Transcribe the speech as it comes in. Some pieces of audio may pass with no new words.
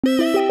My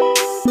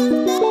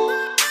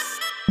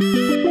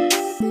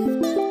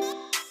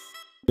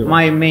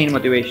main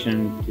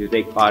motivation to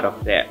take part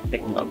of the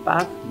technical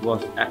path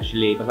was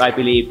actually because I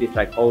believe this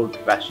like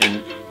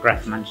old-fashioned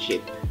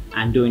craftsmanship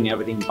and doing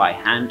everything by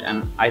hand,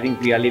 and I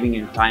think we are living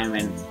in a time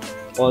when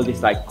all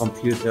these like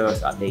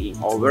computers are taking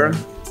over,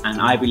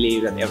 and I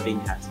believe that everything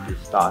has to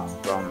start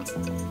from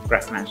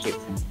craftsmanship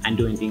and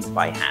doing things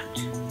by hand.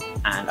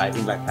 And I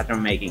think like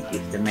pattern making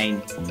is the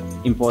main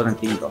important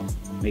thing of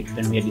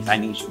when we are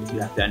designing shoes. You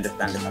have to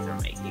understand the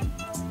pattern making.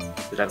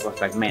 So that was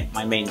like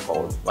my main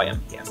goal why I'm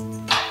here.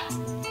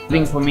 I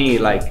think for me,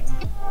 like,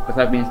 because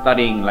I've been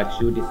studying like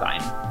shoe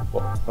design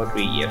for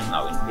 3 years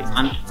now in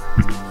Finland,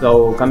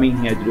 so coming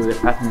here to do the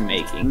pattern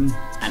making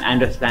and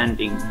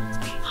understanding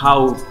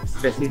how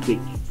specific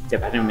the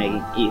pattern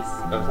making is,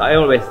 because I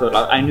always thought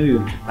like, I knew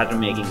pattern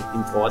making is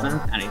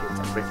important and it is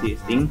a precise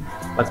thing,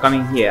 but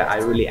coming here I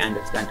really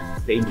understand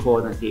the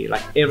importance.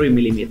 Like every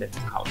millimeter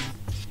counts.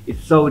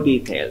 It's so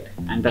detailed,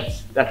 and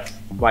that's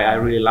why I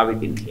really love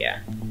it in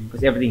here,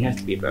 because everything has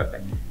to be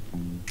perfect.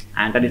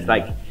 And that is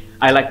like,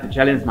 I like to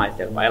challenge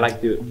myself. I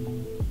like to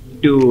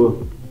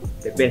do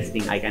the best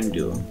thing I can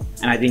do.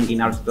 And I think in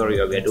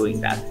Arsutoria we are doing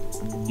that.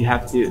 You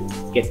have to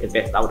get the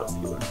best out of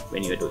you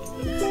when you're doing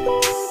things.